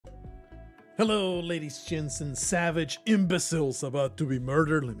Hello, ladies, gents, and savage imbeciles about to be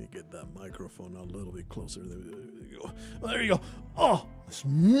murdered. Let me get that microphone a little bit closer. There you go. There you go. Oh, let's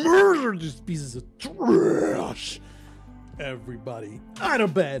murder these pieces of trash. Everybody out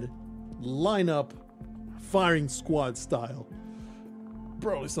of bed. Line up. Firing squad style.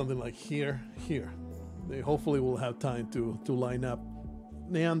 Probably something like here. They hopefully will have time to line up.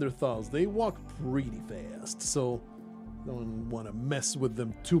 Neanderthals, they walk pretty fast, so don't want to mess with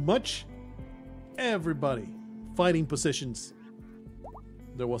them too much. Everybody, fighting positions.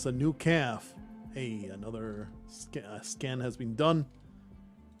 There was a new calf. Hey, another scan has been done.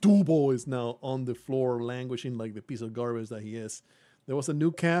 Dubo is now on the floor, languishing like the piece of garbage that he is. There was a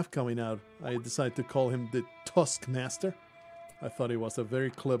new calf coming out. I decided to call him the Tusk Master. I thought it was a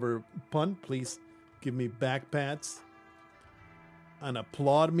very clever pun. Please give me back pats and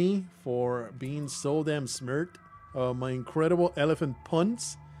applaud me for being so damn smart. My incredible elephant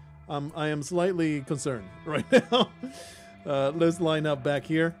puns. I am slightly concerned right now. Let's line up back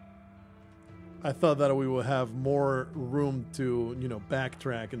here. I thought that we would have more room to,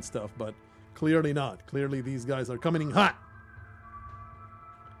 backtrack and stuff, but clearly not. Clearly these guys are coming in hot.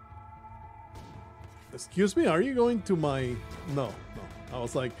 Excuse me, are you going to my... No. I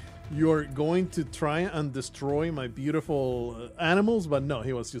was like, you're going to try and destroy my beautiful animals? But no,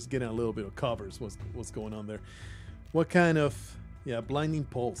 he was just getting a little bit of covers. What's going on there? What kind of... Yeah, blinding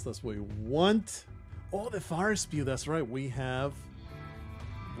pulse, that's what we want. Oh, the fire spew, that's right. We have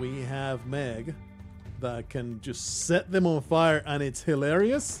Meg that can just set them on fire, and it's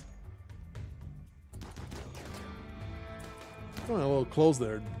hilarious. Going a little close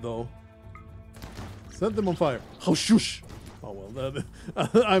there, though. Set them on fire. Oh, shush! Oh, well,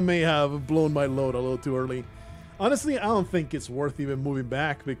 I may have blown my load a little too early. Honestly, I don't think it's worth even moving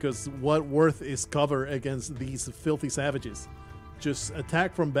back, because what worth is cover against these filthy savages? Just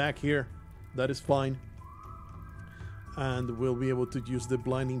attack from back here. That is fine. And we'll be able to use the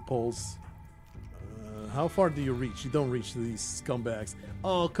blinding pulse. How far do you reach? You don't reach these scumbags.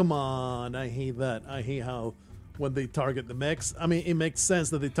 Oh, come on. I hate that. I hate how when they target the mechs. I mean, it makes sense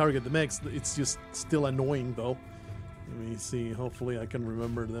that they target the mechs. It's just still annoying, though. Let me see. Hopefully I can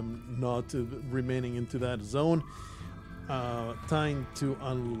remember them not remaining into that zone. Time to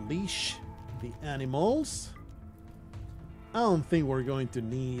unleash the animals. I don't think we're going to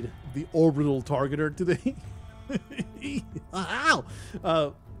need the orbital targeter today.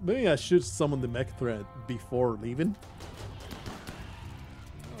 Ow! Maybe I should summon the mech threat before leaving.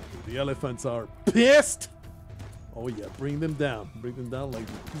 The elephants are pissed! Oh yeah, bring them down. Bring them down like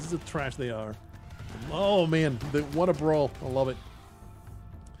pieces of trash they are. Oh man, what a brawl. I love it.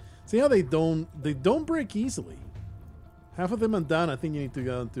 See how they don't break easily. Half of them are down. I think you need to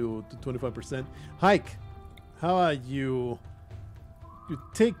go down to 25%. Hike! How are you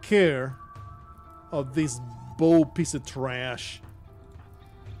take care of this bow piece of trash?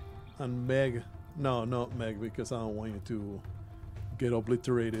 And Meg, no, not Meg, because I don't want you to get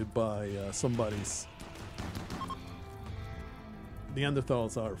obliterated by somebody's. The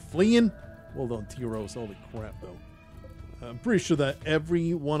Neanderthals are fleeing. Well done, T-Rose. Holy crap, though. I'm pretty sure that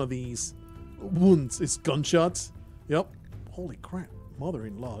every one of these wounds is gunshots. Yep. Holy crap.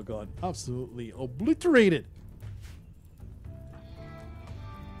 Mother-in-law got absolutely obliterated.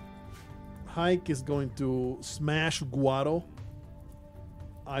 Hike is going to smash Guado.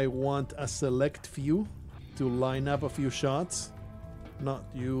 I want a select few to line up a few shots. Not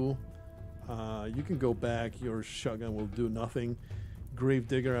you. You can go back. Your shotgun will do nothing.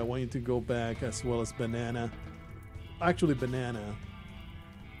 Gravedigger, I want you to go back, as well as Banana. Actually, Banana,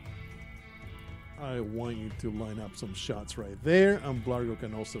 I want you to line up some shots right there. And Blargho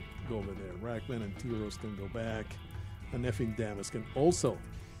can also go over there. Rackman and T-Rose can go back. And effing Damas can also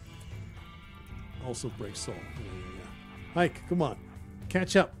break soul. Yeah. Hike, come on.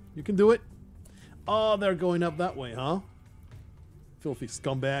 Catch up. You can do it. Oh, they're going up that way, huh? Filthy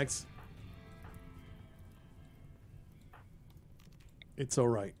scumbags. It's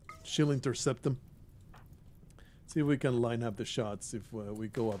alright. She'll intercept them. See if we can line up the shots if we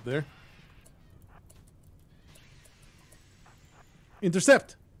go up there.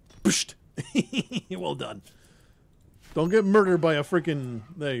 Intercept! Pushed! Well done. Don't get murdered by a freaking...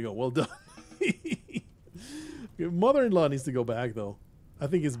 There you go. Well done. Mother-in-law needs to go back, though. I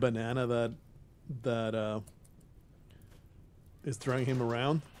think it's Banana that is throwing him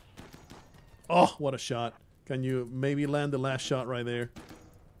around. Oh, what a shot. Can you maybe land the last shot right there?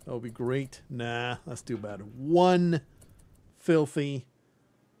 That would be great. Nah, that's too bad. One filthy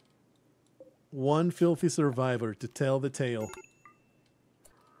survivor to tell the tale.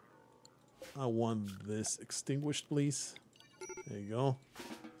 I want this extinguished, please. There you go.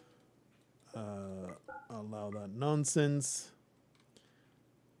 Allow that nonsense.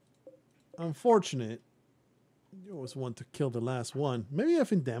 Unfortunate. You always want to kill the last one. Maybe I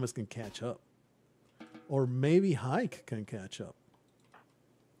think Damas can catch up. Or maybe Hike can catch up.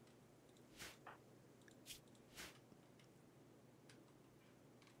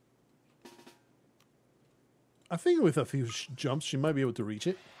 I think with a few jumps, she might be able to reach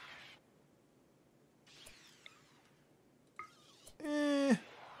it.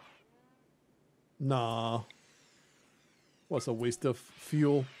 Nah. What's a waste of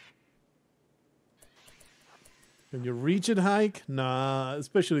fuel? Can you reach it, Hike? Nah,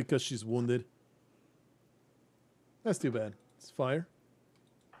 especially because she's wounded. That's too bad. It's fire.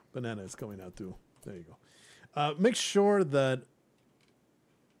 Banana is coming out too. There you go. Make sure that...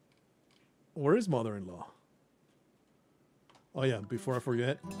 Where is mother-in-law? Oh yeah, before I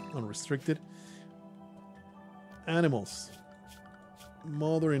forget, unrestricted. Animals.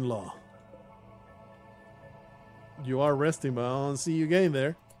 Mother-in-law. You are resting, but I don't see you getting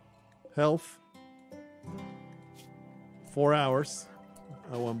there. Health. 4 hours.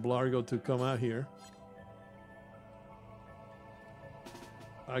 I want Blargho to come out here.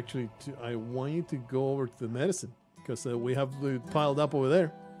 Actually, I want you to go over to the medicine because we have it piled up over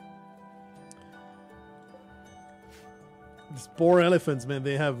there. These poor elephants, man,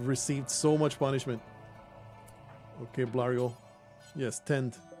 they have received so much punishment. Okay, Blargho. Yes,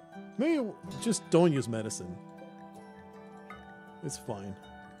 tend. Maybe just don't use medicine. It's fine.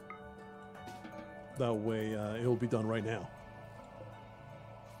 That way, it'll be done right now.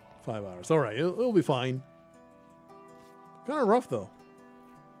 5 hours. All right, it'll be fine. Kind of rough, though.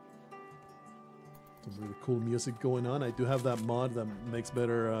 Some really cool music going on. I do have that mod that makes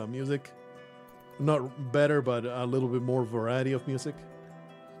better music. Not better, but a little bit more variety of music.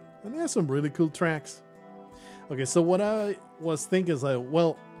 And there's some really cool tracks. Okay, so what I was thinking is like,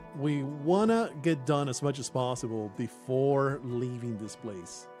 well, we want to get done as much as possible before leaving this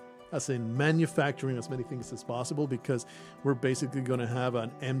place. As in manufacturing as many things as possible, because we're basically going to have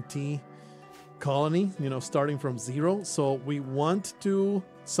an empty colony, you know, starting from zero. So we want to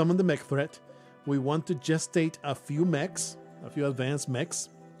summon the mech threat. We want to gestate a few mechs, a few advanced mechs,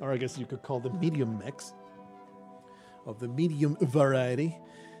 or I guess you could call them medium mechs, of the medium variety.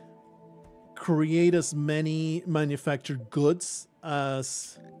 Create as many manufactured goods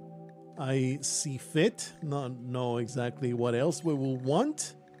as I see fit. Not know exactly what else we will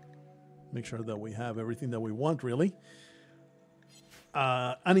want. Make sure that we have everything that we want, really.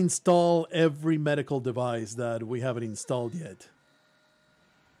 And install every medical device that we haven't installed yet.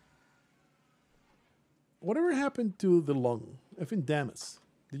 Whatever happened to the lung? Effing Damas.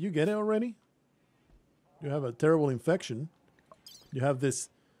 Did you get it already? You have a terrible infection. You have this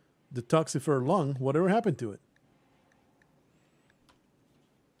detoxifier lung. Whatever happened to it?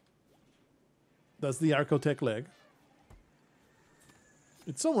 That's the Archotech leg.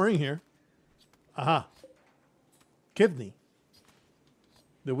 It's somewhere in here. Aha. Kidney.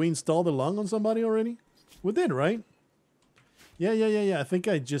 Did we install the lung on somebody already? We did, right? Yeah. I think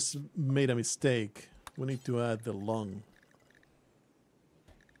I just made a mistake. We need to add the lung.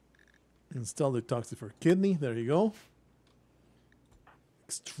 Install the detoxifier kidney. There you go.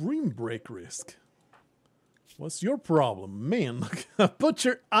 Extreme break risk. What's your problem? Man, look,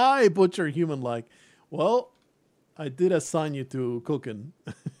 butcher human-like. Well, I did assign you to cooking.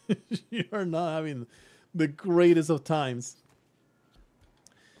 You're not having the greatest of times.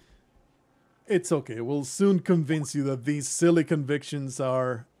 It's okay. We'll soon convince you that these silly convictions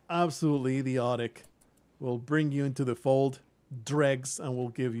are absolutely idiotic. We'll bring you into the fold, Dregs, and we'll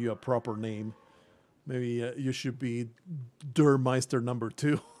give you a proper name. Maybe you should be Durmeister number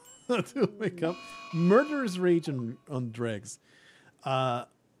 2 to make up. Murderous Rage on Dregs. Good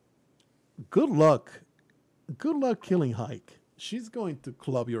luck. Good luck killing Hike. She's going to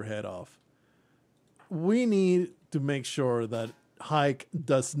club your head off. We need to make sure that Hike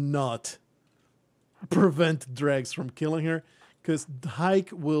does not prevent Dregs from killing her, because Hike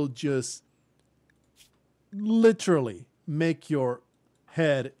will just literally make your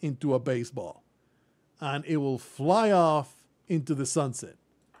head into a baseball and it will fly off into the sunset.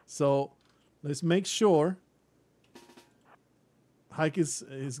 So let's make sure Hike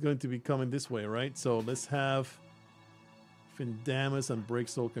is going to be coming this way, right? So let's have Findamus and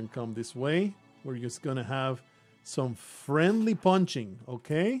Breaksoul can come this way. We're just going to have some friendly punching,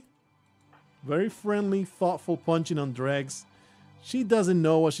 okay? Very friendly, thoughtful punching on Dregs. She doesn't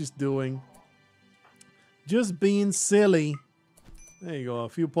know what she's doing. Just being silly. There you go, a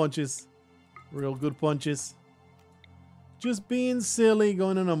few punches. Real good punches. Just being silly,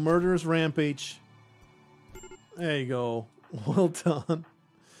 going on a murderous rampage. There you go. Well done.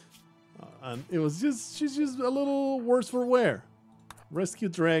 And it was just, she's just a little worse for wear. Rescue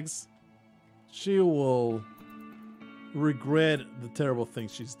Dregs. She will regret the terrible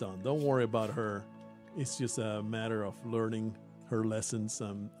things she's done. Don't worry about her. It's just a matter of learning her lessons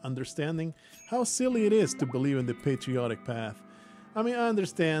and understanding how silly it is to believe in the patriotic path. I mean, I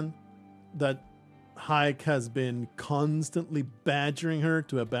understand that Hike has been constantly badgering her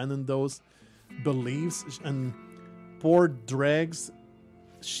to abandon those beliefs, and poor Dregs,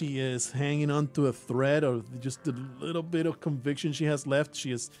 she is hanging on to a thread or just a little bit of conviction she has left.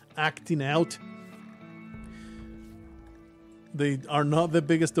 She is acting out. They are not the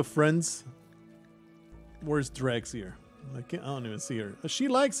biggest of friends. Where's Dregs here? I don't even see her. She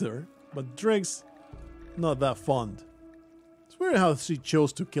likes her, but Dregs not that fond. It's weird how she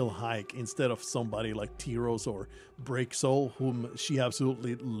chose to kill Hike instead of somebody like Tyros or Breaksoul, whom she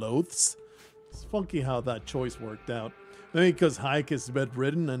absolutely loathes. It's funky how that choice worked out. Maybe because Hike is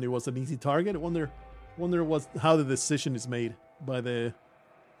bedridden and it was an easy target. I wonder how the decision is made by the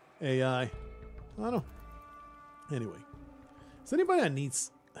AI. I don't know. Anyway, is anybody that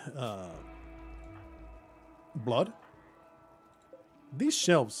needs blood? These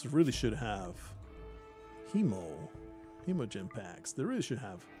shelves really should have hemogen packs. They really should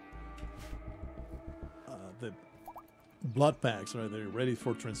have the blood packs right there, ready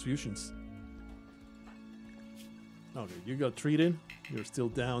for transfusions. Okay, you got treated. You're still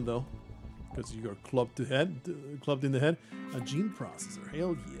down though, because you got clubbed in the head. A gene processor,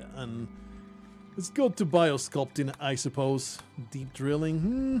 hell yeah! And let's go to biosculpting, I suppose. Deep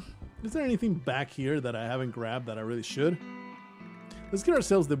drilling. Is there anything back here that I haven't grabbed that I really should? Let's get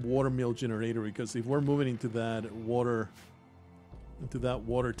ourselves the water mill generator, because if we're moving into that water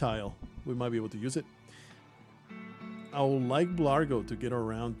tile, we might be able to use it. I would like Blargho to get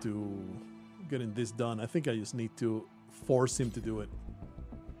around to getting this done. I think I just need to force him to do it.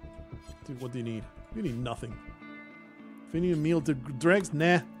 Dude, what do you need? You need nothing. If you need a meal to Dregs,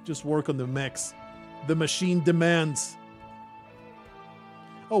 nah, just work on the mechs. The machine demands.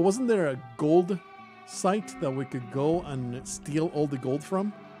 Oh, wasn't there a gold site that we could go and steal all the gold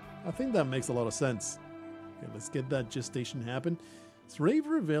from? I think that makes a lot of sense. Okay, let's get that gestation happen. It's Rave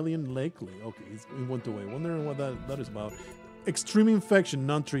Rebellion likely. Okay, he went away. Wondering what that is about. Extreme infection,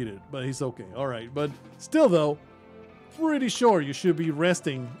 non-treated, but he's okay. All right, but still though, pretty sure you should be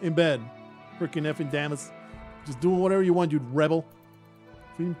resting in bed. Freaking effing Damas. Just doing whatever you want, you rebel.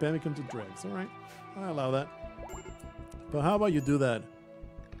 Feeding pemmican to Dregs. All right, I allow that. But how about you do that?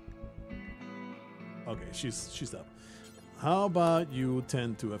 Okay, she's up. How about you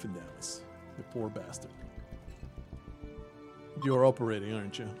tend to effing Damas? The poor bastard. You're operating,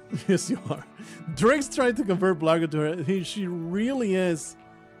 aren't you? Yes, you are. Drake's trying to convert Blargho to her. She really is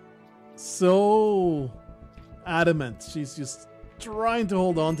so adamant. She's just trying to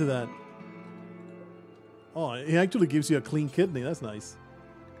hold on to that. Oh, he actually gives you a clean kidney. That's nice.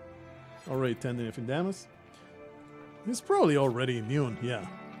 Already tending effing Damas. He's probably already immune. Yeah.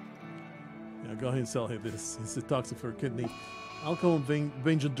 Yeah, go ahead and sell him this. It's a toxic for her kidney. Alcohol and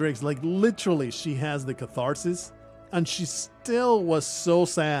Vengeance Drake's, like, literally, she has the catharsis. And she still was so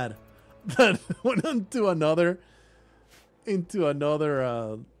sad that went into another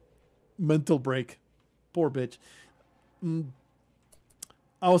mental break. Poor bitch.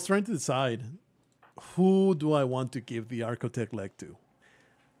 I was trying to decide, who do I want to give the Architect leg to?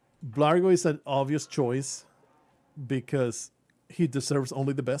 Blargho is an obvious choice because he deserves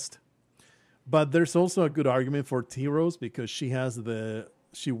only the best. But there's also a good argument for Tyros because she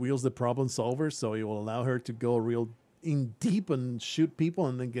wields the problem solver, so it will allow her to go real in deep and shoot people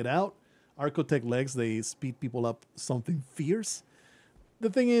and then get out. Architect legs, they speed people up something fierce.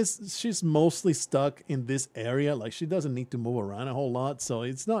 The thing is, she's mostly stuck in this area. Like, she doesn't need to move around a whole lot, so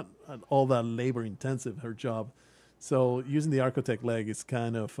it's not all that labor intensive, her job. So using the Architect leg is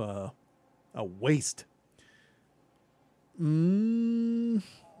kind of a waste. A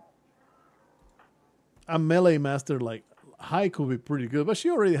melee master like High could be pretty good, but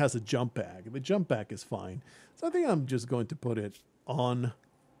she already has a jump pack. The jump pack is fine. So I think I'm just going to put it on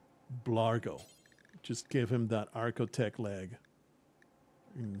Blargho. Just give him that Architect leg.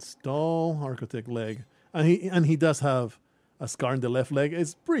 Install Architect leg. And he does have a scar in the left leg.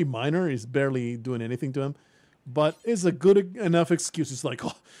 It's pretty minor. It's barely doing anything to him. But it's a good enough excuse. It's like,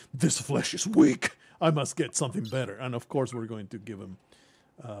 oh, this flesh is weak. I must get something better. And of course we're going to give him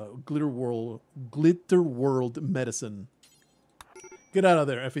Glitter World medicine. Get out of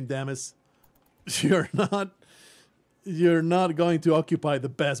there, effing Damas. You're not going to occupy the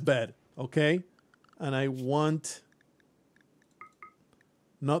best bed, okay? And I want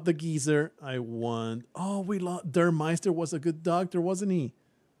not the geezer. I want. Oh, we lost. Der Meister was a good doctor, wasn't he?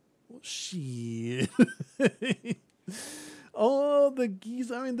 Shit. Oh, the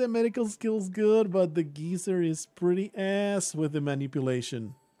geese. I mean, the medical skill's good, but the geezer is pretty ass with the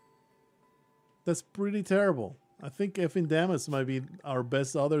manipulation. That's pretty terrible. I think effing Damas might be our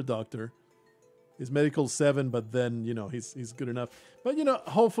best other doctor. He's medical 7, but then, you know, he's good enough. But, you know,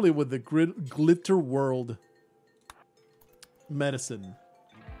 hopefully with the glitter world medicine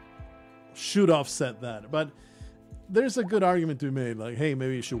should offset that. But there's a good argument to be made. Like, hey,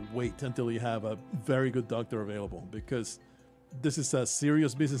 maybe you should wait until you have a very good doctor available, because this is a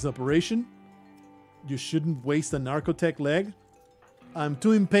serious business operation. You shouldn't waste a narcotech leg. I'm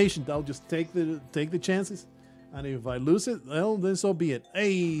too impatient. I'll just take the chances. And if I lose it, well, then so be it.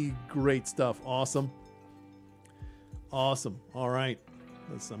 Hey, great stuff. Awesome. Awesome. All right.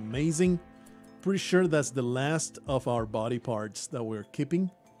 That's amazing. Pretty sure that's the last of our body parts that we're keeping.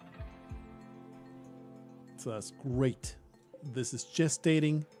 So that's great. This is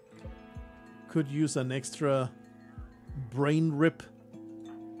gestating. Could use an extra brain rip.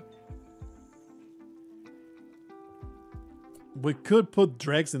 We could put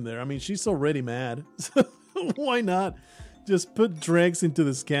Drex in there. I mean, she's already mad. So why not just put Drex into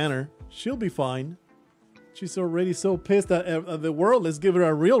the scanner? She'll be fine. She's already so pissed at the world. Let's give her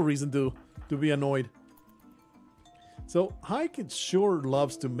a real reason to be annoyed. So Hike sure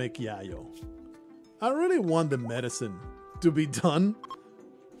loves to make yayo. I really want the medicine to be done.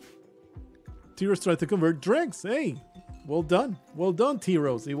 Tyros tried to convert Drex. Hey, well done. Well done,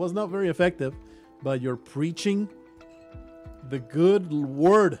 Tyros. It was not very effective, but you're preaching the good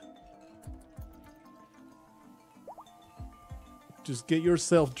word. Just get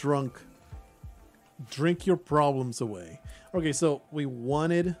yourself drunk. Drink your problems away. Okay, so we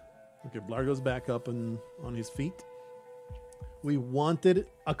wanted... Okay, Blargho's back up and on his feet. We wanted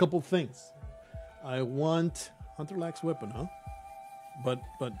a couple things. I want... Hunter lacks weapon, huh? But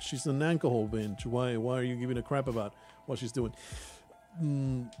she's an alcohol binge. Why are you giving a crap about what she's doing?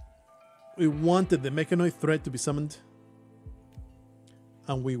 We wanted the mechanoid threat to be summoned.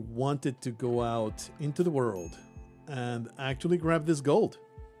 And we wanted to go out into the world and actually grab this gold.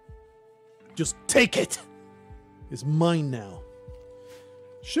 Just take it! It's mine now.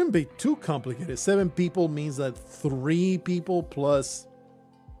 Shouldn't be too complicated. 7 people means that 3 people plus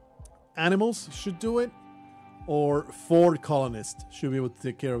animals should do it. Or 4 colonists should be able to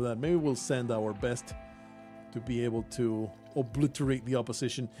take care of that. Maybe we'll send our best to be able to obliterate the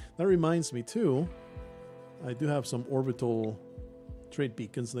opposition. That reminds me too, I do have some orbital trade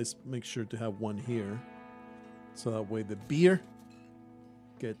beacons. Let's make sure to have one here. So that way the beer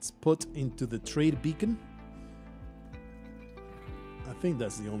gets put into the trade beacon. I think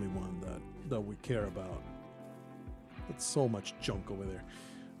that's the only one that we care about. That's so much junk over there.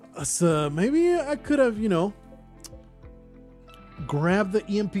 So maybe I could have, you know, grabbed the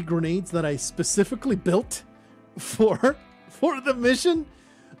EMP grenades that I specifically built for the mission.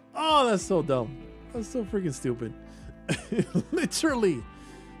 Oh, that's so dumb. That's so freaking stupid. Literally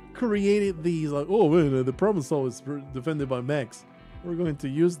created these like, oh man, the problem solver is defended by mechs. We're going to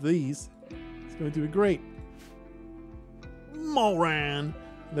use these. It's going to be great. Moran.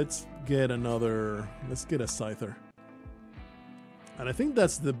 Let's get a Scyther. And I think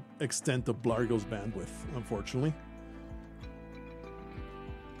that's the extent of Blargho's bandwidth, unfortunately.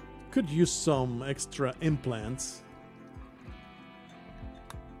 Could use some extra implants.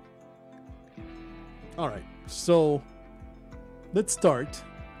 Alright, so let's start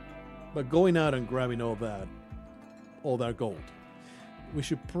by going out and grabbing all that gold. We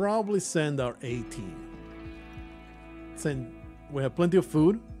should probably send our A team. We have plenty of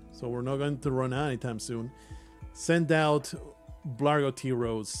food, so we're not going to run out anytime soon. Send out Blargho,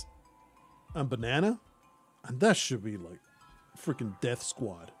 Tyros, and Banana, and that should be like freaking death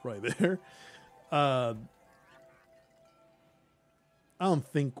squad right there. I don't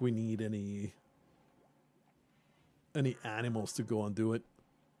think we need any animals to go and do it.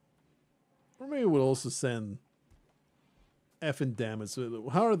 Or maybe we'll also send effing damage.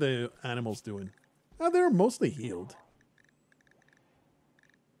 How are the animals doing? Oh, they're mostly healed.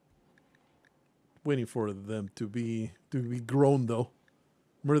 Waiting for them to be grown though.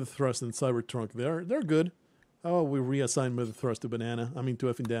 Murder Thrust and Cybertrunk, they're good. Oh, we reassign Murder Thrust to Banana. I mean to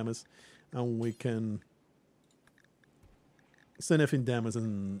effing Damas. And we can send effing Damas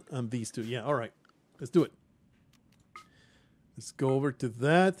and these two. Yeah, alright. Let's do it. Let's go over to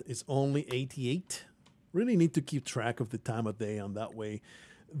that. It's only 88. Really need to keep track of the time of day, and that way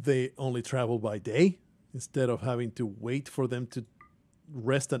they only travel by day instead of having to wait for them to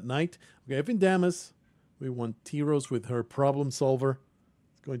rest at night. Okay, effing Damas. We want Tyros with her problem solver.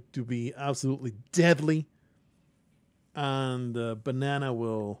 It's going to be absolutely deadly. And Banana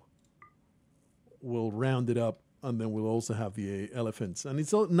will we'll round it up, and then we'll also have the elephants. And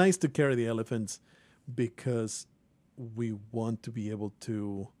it's nice to carry the elephants because we want to be able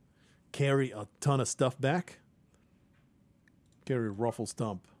to carry a ton of stuff back. Carry Ruffle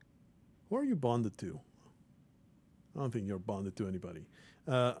Stump. Who are you bonded to? I don't think you're bonded to anybody.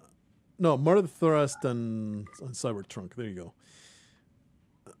 No, Murder Thrust and Cybertrunk. There you go.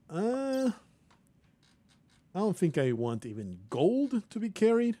 I don't think I want even gold to be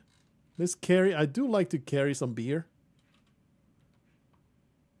carried. Let's carry. I do like to carry some beer.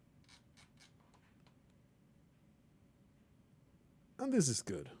 And this is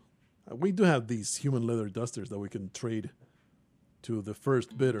good. We do have these human leather dusters that we can trade to the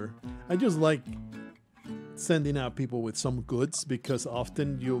first bidder. I just like sending out people with some goods because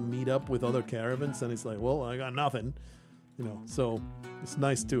often you'll meet up with other caravans and it's like, well, I got nothing. You know, so it's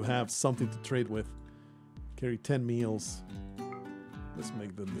nice to have something to trade with. Carry 10 meals. Let's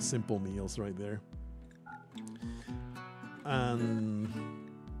make them the simple meals right there. And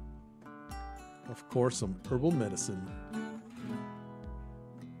of course some herbal medicine.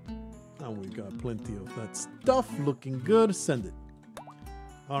 And we got plenty of that stuff. Looking good. Send it.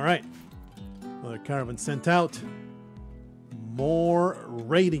 All right. Another caravan sent out. More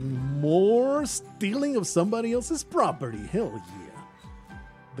raiding. More stealing of somebody else's property. Hell yeah.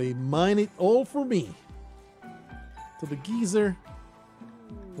 They mine it all for me. So the geezer.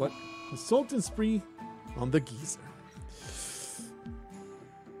 What? Assault and spree on the geezer.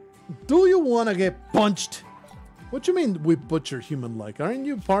 Do you want to get punched? What you mean we butcher human-like? Aren't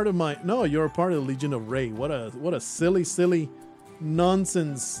you part of my... No, you're a part of the Legion of Ray. What a silly, silly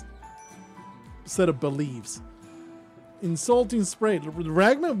nonsense set of beliefs. Insulting spray.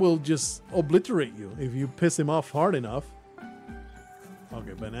 Ragman will just obliterate you if you piss him off hard enough.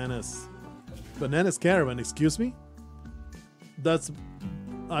 Okay, bananas. Bananas caravan, excuse me? That's...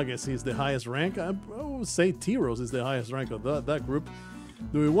 I guess he's the highest rank. I would say T-Rose is the highest rank of that group.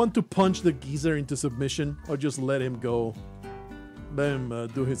 Do we want to punch the geezer into submission or just let him go? Let him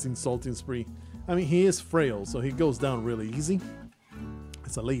do his insulting spree. I mean, he is frail, so he goes down really easy.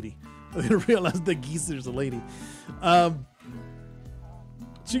 It's a lady. I didn't realize the geezer's a lady.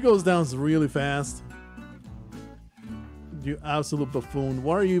 She goes down really fast. You absolute buffoon.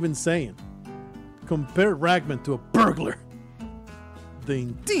 What are you even saying? Compare Ragman to a burglar. The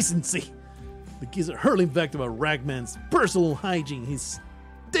indecency. The geezer hurling back about Ragman's personal hygiene. He's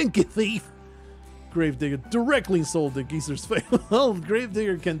stinky thief. Gravedigger directly insulted the geezer's face. Well,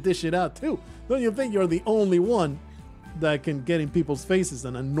 Gravedigger can dish it out too. Don't you think you're the only one that can get in people's faces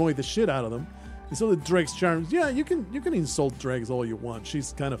and annoy the shit out of them? And so the Dreg's charms. Yeah, you can insult Dregs all you want.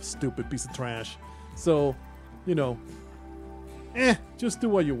 She's kind of a stupid piece of trash. So, you know, just do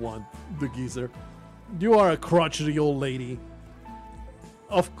what you want, the geezer. You are a crotchety old lady.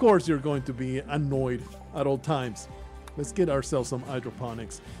 Of course you're going to be annoyed at all times. Let's get ourselves some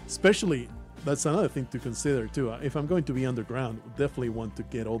hydroponics. Especially, that's another thing to consider too. If I'm going to be underground, definitely want to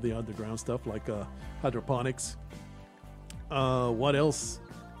get all the underground stuff like hydroponics. What else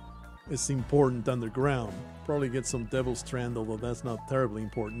is important underground? Probably get some Devil's Strand, although that's not terribly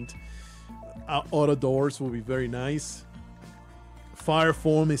important. Auto doors will be very nice. Fire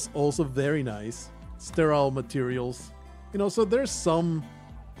foam is also very nice. Sterile materials. You know, so there's some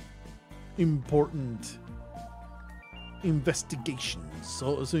important investigations,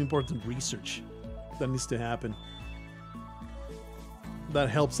 so important research that needs to happen. That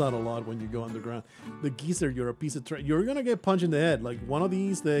helps out a lot when you go underground. The geezer, you're a piece of trash. You're gonna get punched in the head. Like one of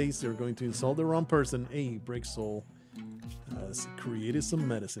these days, you're going to insult the wrong person. Hey, Break Soul has created some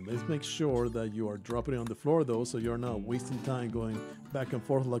medicine. Let's make sure that you are dropping it on the floor though, so you're not wasting time going back and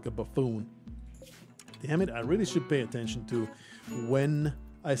forth like a buffoon. Damn it, I really should pay attention to when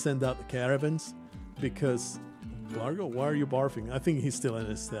I send out the caravans, because Blargho, why are you barfing? I think he's still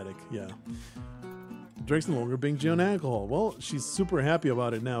anesthetic, yeah. Drake's no longer being G on alcohol. Well, she's super happy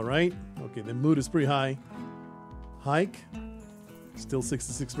about it now, right? Okay, the mood is pretty high. Hike, still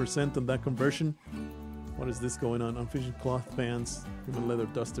 66% on that conversion. What is this going on? Unfinished cloth fans, human leather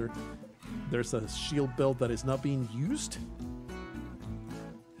duster. There's a shield belt that is not being used.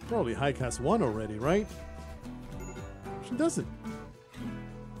 Probably Hike has one already, right? She doesn't.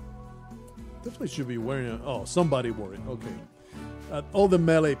 Definitely should be wearing it. Oh, somebody wore it. Okay. All the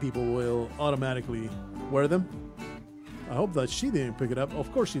melee people will automatically wear them. I hope that she didn't pick it up.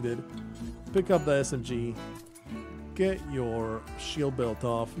 Of course she did. Pick up the SMG. Get your shield belt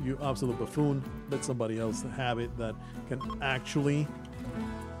off, you absolute buffoon. Let somebody else have it that can actually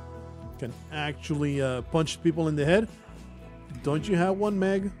punch people in the head. Don't you have one,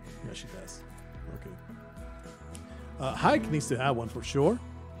 Meg? Yeah, she does. Okay. Hike needs to have one for sure.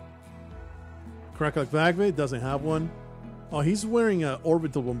 Krakak doesn't have one. Oh, he's wearing an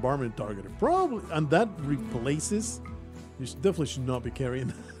orbital bombardment targeter. Probably, and that replaces. Definitely should not be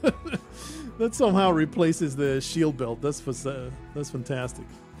carrying that. That somehow replaces the shield belt. That's fantastic.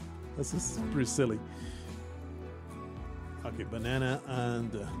 That's just pretty silly. Okay, Banana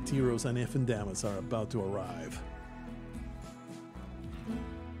and Tyros and Ependamus are about to arrive.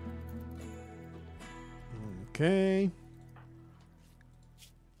 Okay.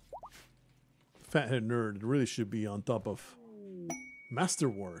 Fathead nerd really should be on top of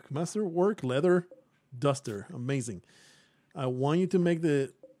Masterwork. Masterwork leather duster. Amazing. I want you to make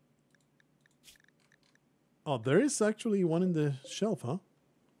the... Oh, there is actually one in the shelf, huh?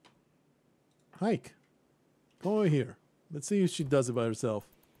 Hike. Go over here. Let's see if she does it by herself.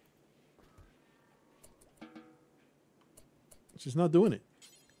 She's not doing it.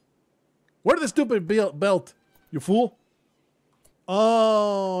 Wear the stupid belt, you fool.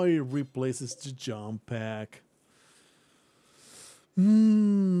 Oh, it replaces the jump pack. That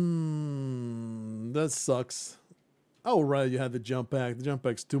sucks. Oh, right, you had the jump pack. The jump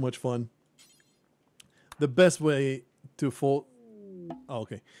pack's too much fun. The best way to oh,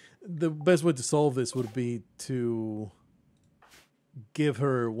 okay. The best way to solve this would be to give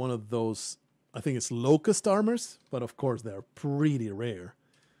her one of those, I think it's locust armors, but of course they're pretty rare.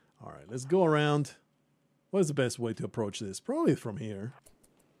 All right, let's go around. What is the best way to approach this? Probably from here.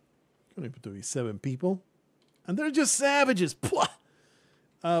 Going to be 7 people. And they're just savages.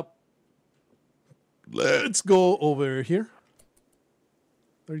 Let's go over here.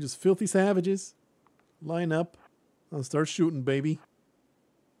 They're just filthy savages. Line up. I'll start shooting, baby.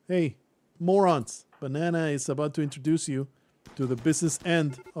 Hey, morons. Banana is about to introduce you to the business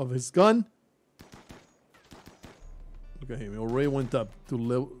end of his gun. Look at him. He already went up to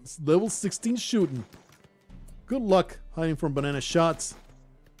level 16 shooting. Good luck hiding from Banana shots.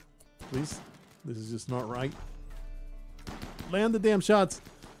 Please. This is just not right. Land the damn shots.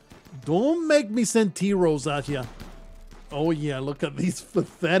 Don't make me send T-Rose at ya. Oh yeah, look at these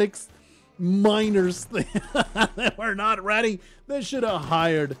pathetic miners. They were not ready. They should have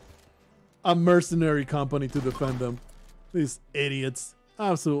hired a mercenary company to defend them. These idiots.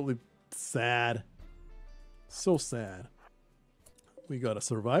 Absolutely sad. So sad. We got a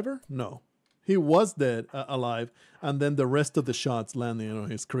survivor? No. He was dead, alive, and then the rest of the shots landing on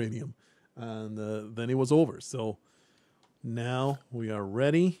his cranium. And then it was over. So now we are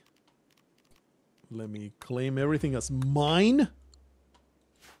ready. Let me claim everything as mine.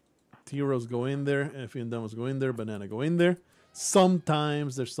 T-Rose go in there. Ependamus go in there. Banana go in there.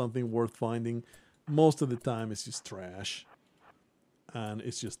 Sometimes there's something worth finding. Most of the time it's just trash. And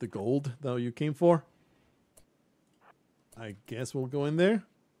it's just the gold that you came for. I guess we'll go in there.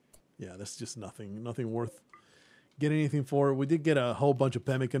 Yeah, that's just nothing. Nothing worth getting anything for. We did get a whole bunch of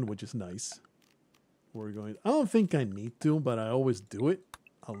pemmican, which is nice. We're going... I don't think I need to, but I always do it.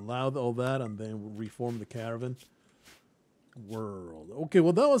 Allow all that and then reform the caravan. World. Okay,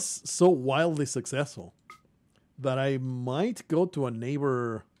 well that was so wildly successful that I might go to a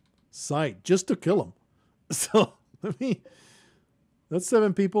neighbor site just to kill him. So, that's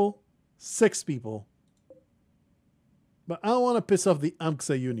 7 people, 6 people. But I don't want to piss off the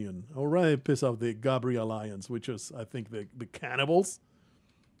Amxa Union. I would rather piss off the Gabri Alliance, which is, I think, the cannibals.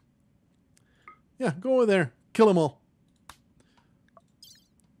 Yeah, go over there. Kill them all.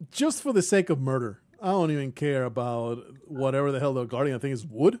 Just for the sake of murder. I don't even care about whatever the hell they're guarding. I think it's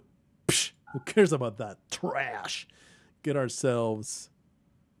wood. Psh, who cares about that? Trash. Get ourselves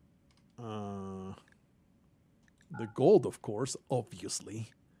the gold, of course,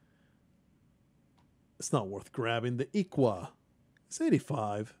 obviously. It's not worth grabbing. The Iqua. It's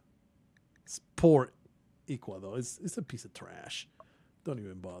 85. It's poor Iqua, though. It's a piece of trash. Don't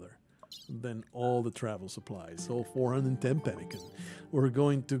even bother. And then all the travel supplies. So 410 pemmican. We're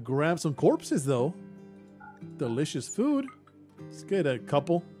going to grab some corpses, though. Delicious food. Let's get a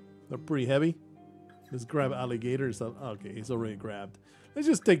couple. They're pretty heavy. Let's grab alligators. Okay, he's already grabbed. Let's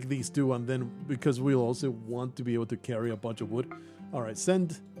just take these 2, and then because we'll also want to be able to carry a bunch of wood. All right,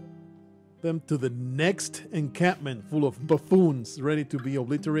 send them to the next encampment full of buffoons ready to be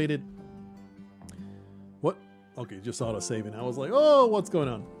obliterated. What? Okay, just auto-saving. I was like, oh, what's going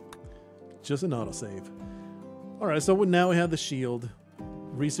on? Just an autosave. All right, so now we have the shield.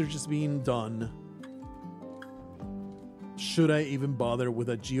 Research is being done. Should I even bother with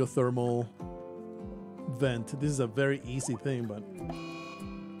a geothermal vent? This is a very easy thing, but...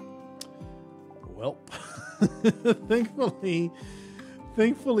 Well, thankfully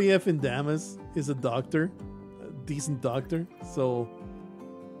Ependamus is a doctor, a decent doctor, so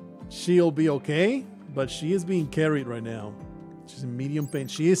she'll be okay, but she is being carried right now. She's in medium pain.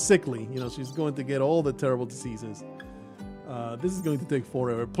 She is sickly. You know, she's going to get all the terrible diseases. This is going to take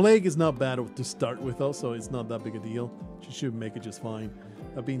forever. Plague is not bad to start with, though, so it's not that big a deal. She should make it just fine.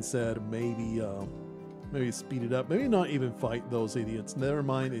 That being said, maybe speed it up. Maybe not even fight those idiots. Never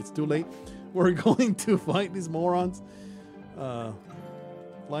mind. It's too late. We're going to fight these morons.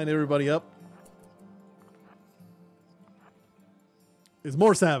 Line everybody up. There's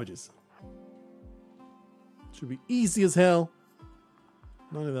more savages. Should be easy as hell.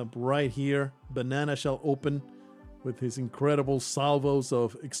 None of them right here. Banana shall open with his incredible salvos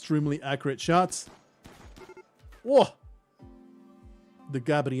of extremely accurate shots. Whoa! The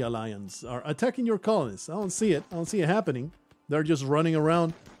Gabri Alliance are attacking your colonists. I don't see it. I don't see it happening. They're just running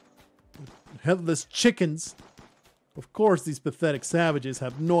around. Headless chickens. Of course, these pathetic savages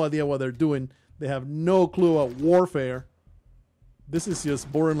have no idea what they're doing. They have no clue about warfare. This is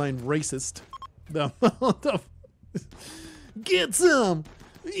just borderline racist. The amount of... Get some!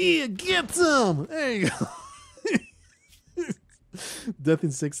 Yeah, get some! There you go. Death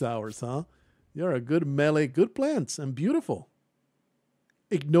in 6 hours, huh? You're a good melee, good plants, and beautiful.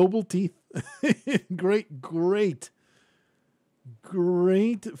 Ignoble teeth. Great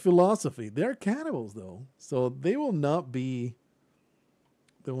philosophy. They're cannibals, though, so they will not be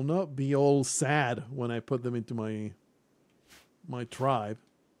all sad when I put them into my tribe,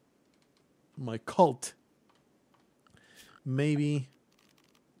 my cult. Maybe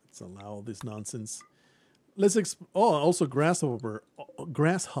let's allow this nonsense. Also Grasshopper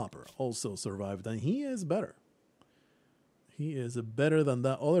also survived, and he is better. He is better than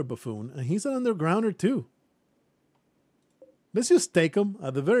that other buffoon, and he's an undergrounder too. Let's just take them.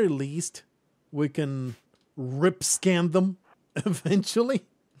 At the very least, we can rip scan them eventually.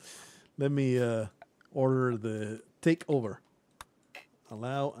 Let me order the takeover.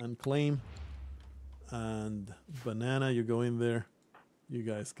 Allow and claim. And Banana, you go in there. You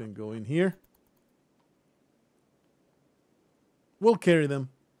guys can go in here. We'll carry them.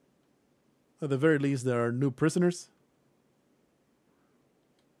 At the very least, there are new prisoners.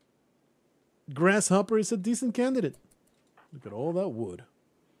 Grasshopper is a decent candidate. Look at all that wood.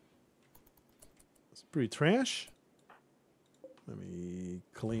 It's pretty trash. Let me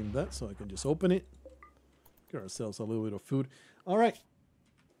claim that so I can just open it. Get ourselves a little bit of food. All right.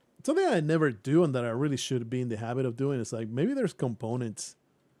 Something I never do and that I really should be in the habit of doing is like maybe there's components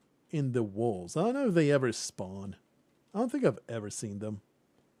in the walls. I don't know if they ever spawn. I don't think I've ever seen them.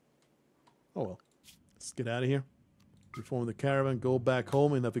 Oh well. Let's get out of here. Reform the caravan, go back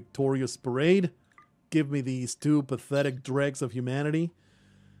home in a victorious parade. Give me these two pathetic dregs of humanity.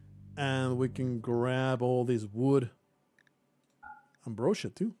 And we can grab all this wood. Ambrosia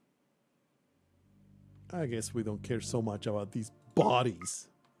too. I guess we don't care so much about these bodies.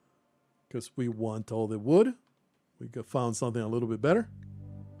 Because we want all the wood. We found something a little bit better.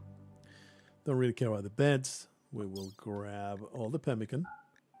 Don't really care about the beds. We will grab all the pemmican.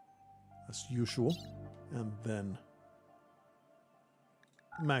 As usual. And then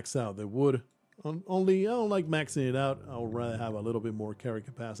max out the wood. I don't like maxing it out. I would rather have a little bit more carry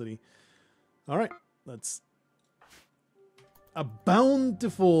capacity. All right. Let's... A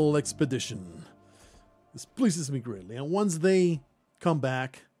bountiful expedition. This pleases me greatly. And once they come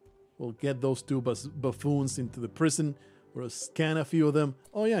back... We'll get those two buffoons into the prison. We'll scan a few of them.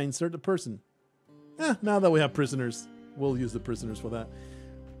 Oh yeah, insert the person. Now that we have prisoners, we'll use the prisoners for that.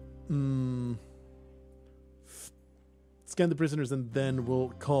 Scan the prisoners and then we'll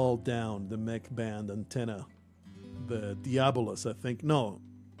call down the mech band antenna. The Diabolus, I think. No,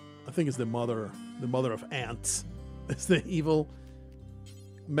 I think it's the mother of ants. It's the evil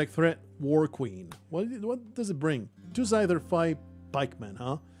mech threat War Queen. What does it bring? 2-sided 5 pikemen,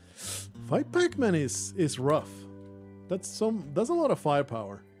 huh? 5 pikemen is rough. That's a lot of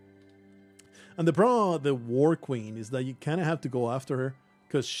firepower. And the problem with the War Queen is that you kind of have to go after her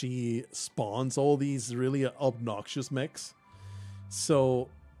because she spawns all these really obnoxious mechs. So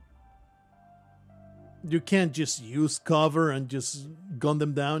you can't just use cover and just gun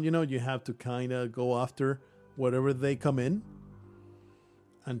them down, you know. You have to kind of go after wherever they come in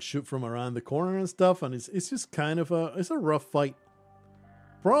and shoot from around the corner and stuff. And it's just kind of a rough fight.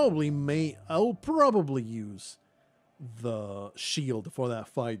 I'll probably use the shield for that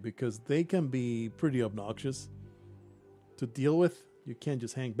fight because they can be pretty obnoxious to deal with. You can't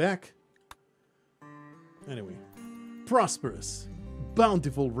just hang back. Anyway, prosperous,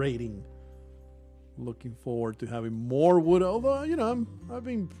 bountiful raiding. Looking forward to having more wood. Although you know,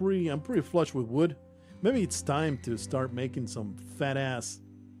 I'm pretty flush with wood. Maybe it's time to start making some fat ass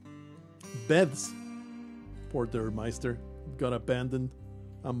beds. Poor Dermeister got abandoned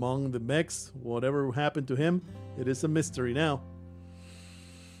among the mechs. Whatever happened to him, It is a mystery now.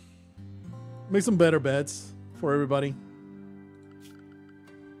 Make some better beds for everybody.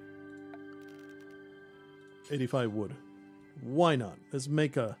 85 wood. Why not? Let's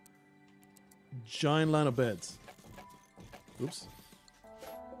make a giant line of beds. Oops.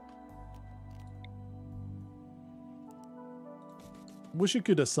 Wish you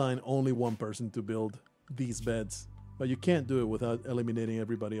could assign only one person to build these beds, but you can't do it without eliminating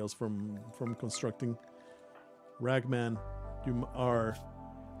everybody else from constructing. Ragman, you are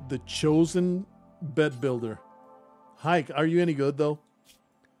the chosen bed builder. Hike, are you any good though?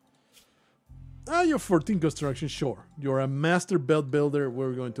 Ah, you're 14 construction, sure. You're a master bed builder.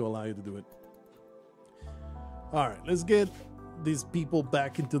 We're going to allow you to do it. All right, let's get these people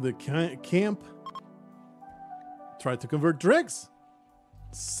back into the camp. Try to convert dregs.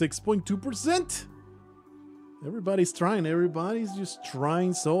 6.2%. Everybody's trying. Everybody's just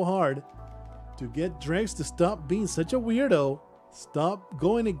trying so hard to get dregs to stop being such a weirdo. Stop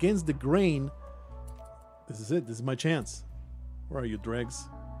going against the grain. This is it. This is my chance. Where are you, dregs?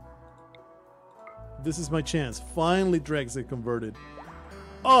 This is my chance. Finally, dregs get converted.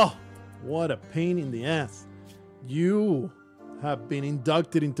 Oh, what a pain in the ass. You have been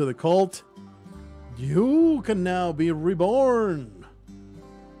inducted into the cult. You can now be reborn.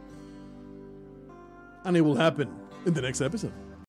 And it will happen in the next episode.